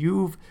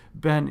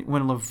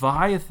 when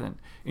Leviathan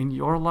in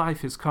your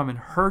life has come and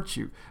hurt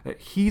you, that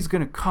He's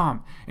going to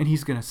come and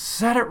He's going to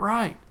set it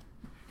right.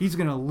 He's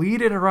going to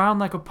lead it around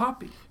like a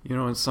puppy.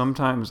 And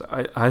sometimes,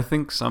 I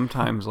think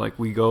sometimes like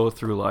we go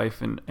through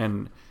life and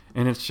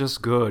it's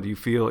just good. You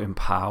feel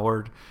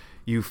empowered.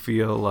 You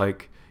feel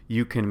like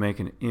you can make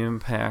an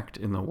impact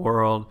in the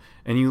world,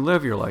 and you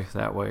live your life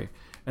that way.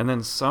 And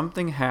then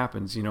something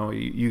happens,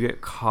 you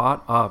get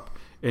caught up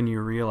and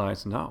you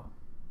realize, no.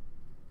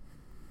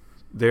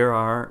 There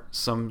are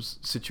some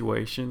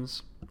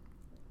situations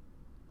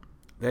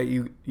that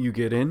you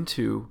get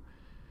into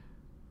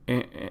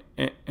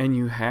and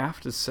you have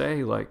to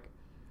say, like,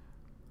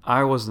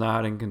 I was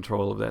not in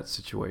control of that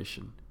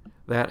situation.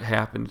 That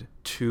happened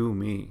to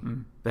me.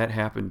 That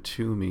happened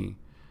to me.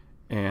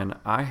 And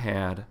I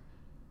had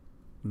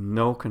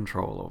no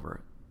control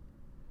over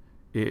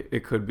it.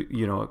 It could be,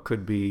 it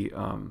could be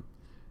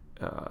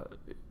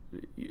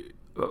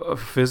a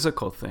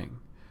physical thing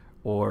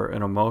or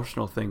an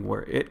emotional thing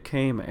where it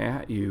came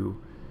at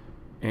you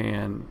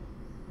and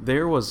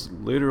there was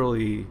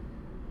literally,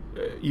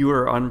 you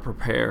were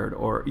unprepared,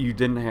 or you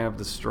didn't have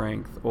the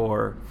strength,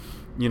 or,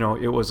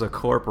 it was a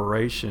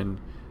corporation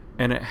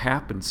and it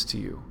happens to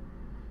you.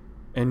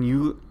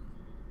 And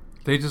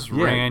they just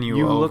ran you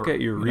over. You look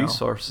at your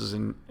resources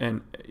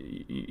and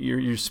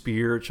your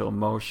spiritual,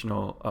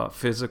 emotional,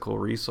 physical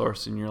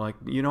resource, and you're like,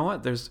 you know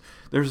what?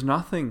 There was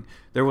nothing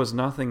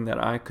that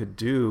I could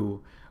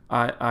do.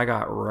 I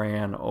got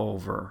ran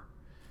over,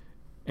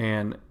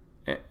 and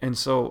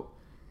so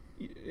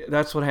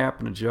that's what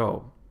happened to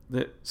Job.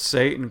 That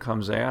Satan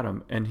comes at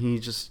him, and he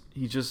just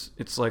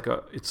it's like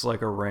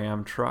a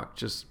ram truck,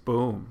 just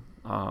boom,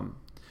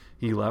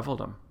 he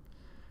leveled him,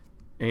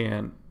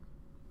 and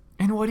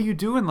what do you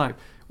do in life?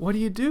 What do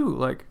you do?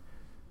 Like,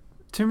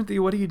 Timothy,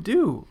 what do you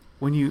do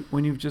when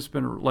you've just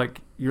been, like,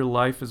 your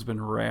life has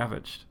been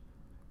ravaged?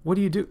 What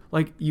do you do?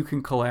 Like, you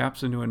can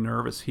collapse into a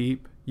nervous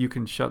heap. You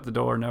can shut the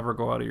door, never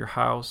go out of your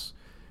house.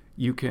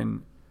 You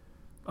can,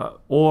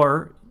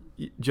 or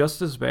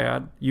just as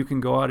bad, you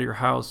can go out of your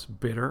house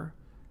bitter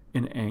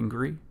and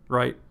angry,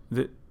 right?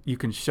 That you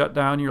can shut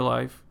down your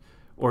life,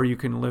 or you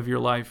can live your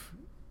life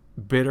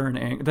bitter and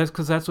angry. That's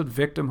because that's what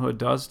victimhood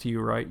does to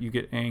you, right? You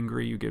get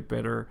angry, you get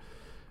bitter.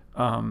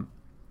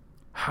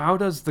 How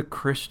does the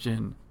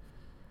Christian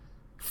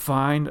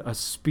find a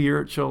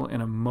spiritual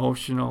and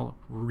emotional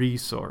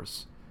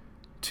resource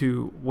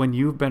to, when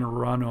you've been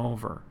run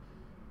over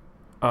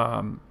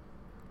and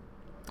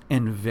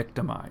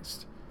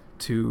victimized,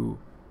 to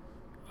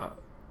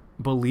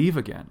believe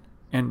again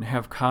and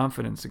have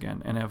confidence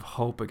again and have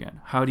hope again?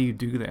 How do you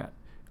do that?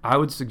 I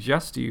would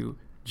suggest to you,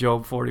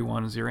 Job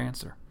 41 is your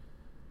answer.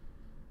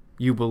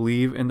 You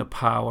believe in the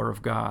power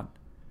of God.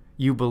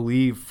 You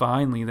believe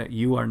finally that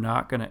you are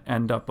not going to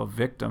end up a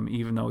victim,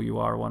 even though you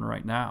are one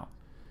right now.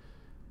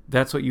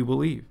 That's what you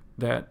believe,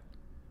 that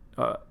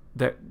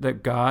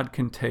God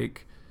can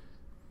take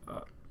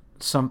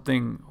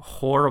something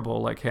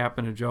horrible like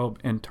happened to Job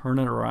and turn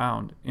it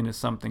around into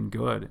something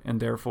good, and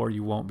therefore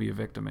you won't be a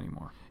victim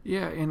anymore.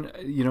 Yeah, and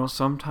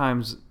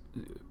sometimes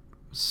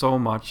so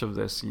much of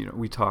this,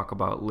 we talk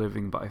about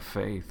living by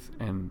faith,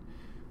 and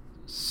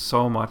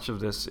so much of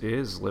this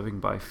is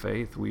living by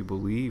faith. We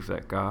believe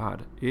that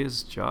God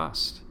is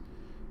just,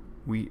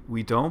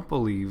 We don't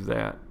believe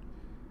that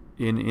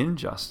in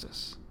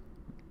injustice.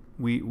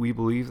 We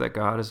believe that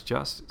God is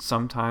just.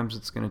 Sometimes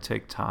it's going to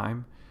take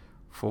time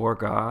for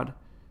God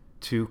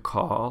to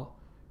call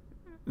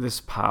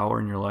this power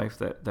in your life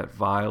that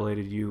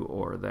violated you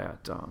or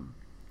that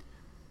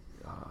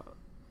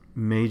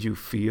made you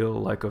feel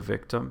like a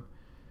victim.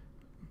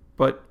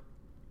 But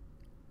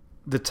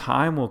the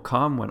time will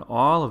come when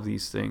all of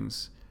these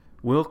things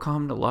will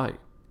come to light.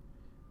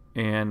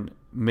 And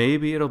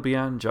maybe it'll be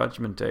on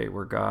Judgment Day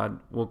where God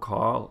will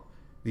call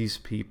these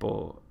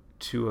people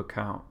to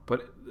account.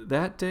 But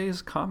that day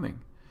is coming.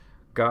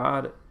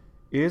 God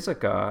is a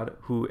God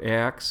who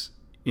acts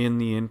in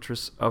the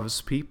interests of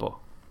his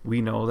people.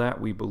 We know that.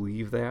 We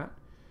believe that.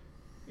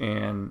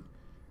 And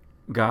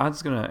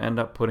God's going to end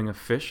up putting a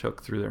fish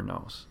hook through their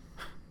nose.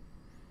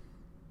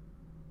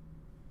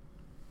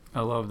 I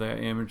love that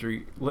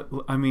imagery.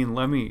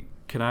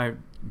 Can I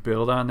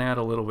build on that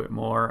a little bit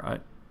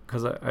more?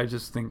 Because I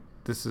just think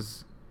this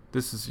is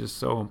just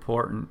so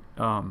important.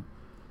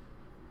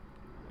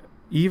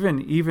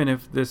 Even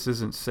if this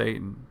isn't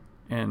Satan,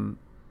 and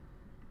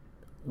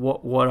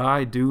what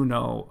I do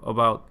know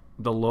about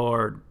the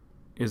Lord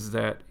is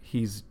that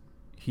he's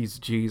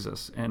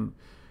Jesus, and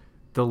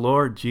the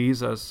Lord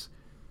Jesus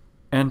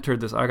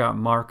entered this. I got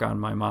Mark on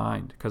my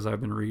mind because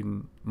I've been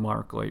reading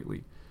Mark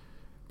lately,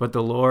 but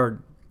the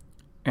Lord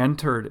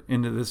entered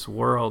into this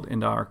world,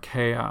 into our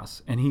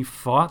chaos, and he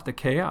fought the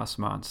chaos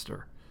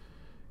monster.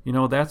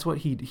 That's what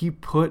he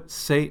put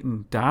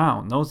Satan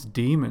down. Those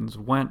demons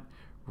went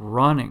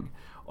running.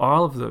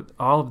 All of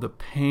the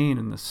pain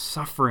and the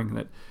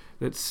suffering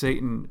that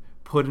Satan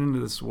put into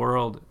this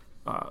world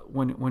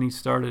when he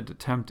started to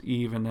tempt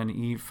Eve, and then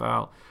Eve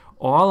fell.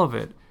 All of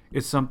it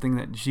is something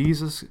that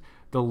Jesus,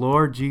 the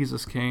Lord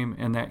Jesus, came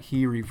and that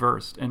he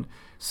reversed. And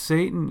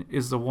Satan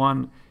is the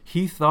one,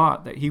 he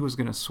thought that he was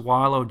going to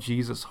swallow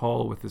Jesus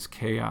whole with his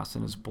chaos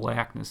and his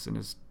blackness and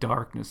his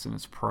darkness and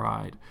his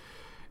pride.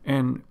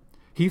 And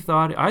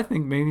I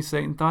think maybe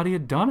Satan thought he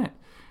had done it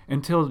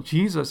until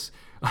Jesus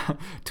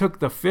took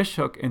the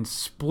fishhook and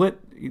split,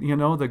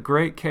 the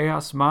great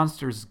chaos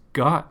monster's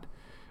gut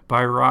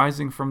by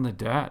rising from the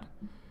dead.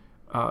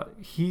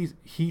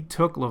 He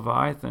took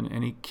Leviathan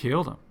and he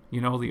killed him,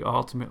 the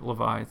ultimate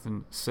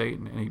Leviathan,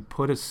 Satan, and he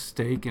put a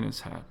stake in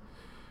his head.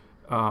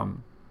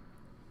 And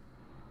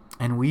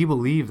we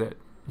believe that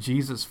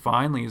Jesus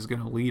finally is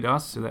going to lead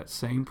us to that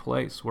same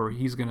place where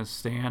he's going to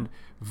stand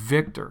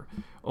victor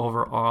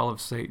over all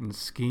of Satan's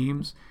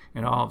schemes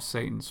and all of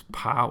Satan's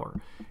power.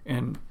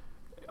 And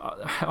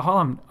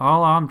all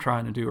I'm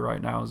trying to do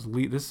right now is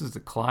this is the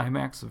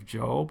climax of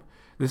Job.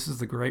 This is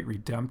the great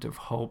redemptive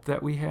hope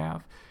that we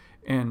have.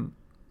 And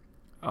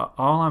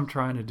all I'm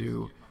trying to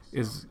do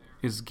is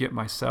get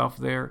myself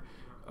there,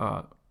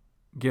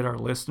 get our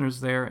listeners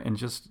there, and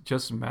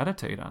just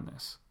meditate on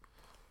this.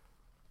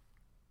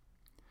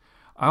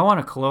 I want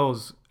to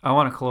close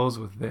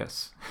with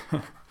this.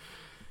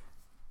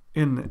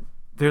 In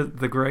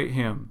the great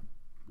hymn,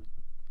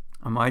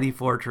 "A Mighty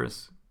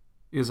Fortress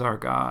is Our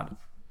God,"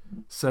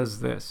 says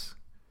this.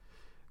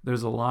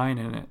 There's a line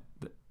in it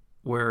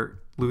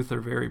where Luther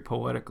very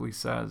poetically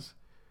says,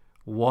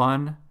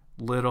 "One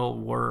little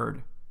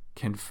word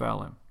can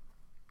fell him."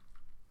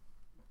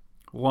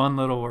 One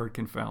little word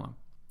can fell him.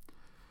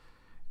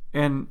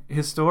 And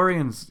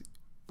historians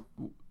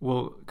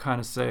will kind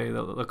of say,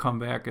 they'll come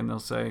back and they'll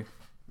say,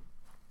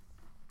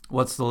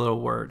 what's the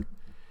little word?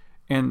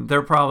 And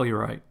they're probably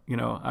right.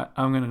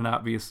 I'm going to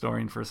not be a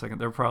historian for a second.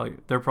 They're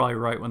probably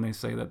right when they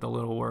say that the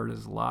little word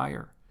is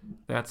liar.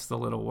 That's the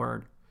little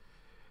word.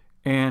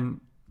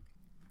 And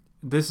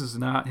this is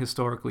not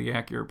historically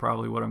accurate,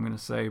 probably what I'm going to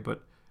say,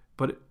 but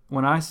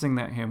when I sing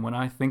that hymn, when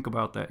I think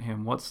about that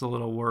hymn, what's the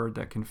little word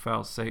that can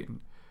fell Satan?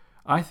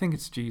 I think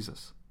it's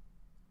Jesus.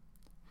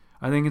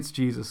 I think it's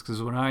Jesus,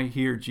 because when I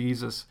hear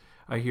Jesus,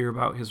 I hear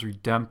about his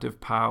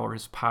redemptive power,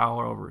 his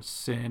power over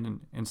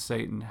sin and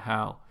Satan,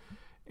 hell.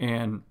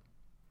 And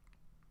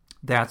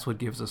that's what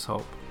gives us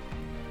hope.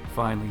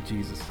 Finally,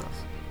 Jesus does.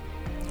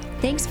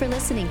 Thanks for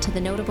listening to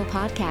the Notable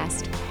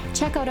Podcast.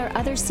 Check out our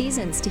other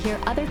seasons to hear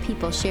other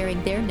people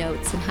sharing their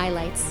notes and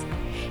highlights.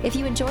 If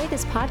you enjoy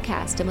this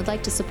podcast and would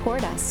like to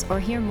support us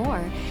or hear more,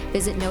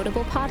 visit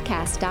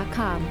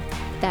notablepodcast.com.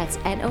 That's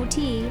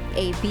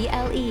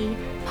NOTABLE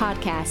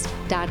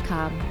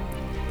podcast.com.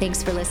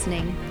 Thanks for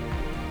listening.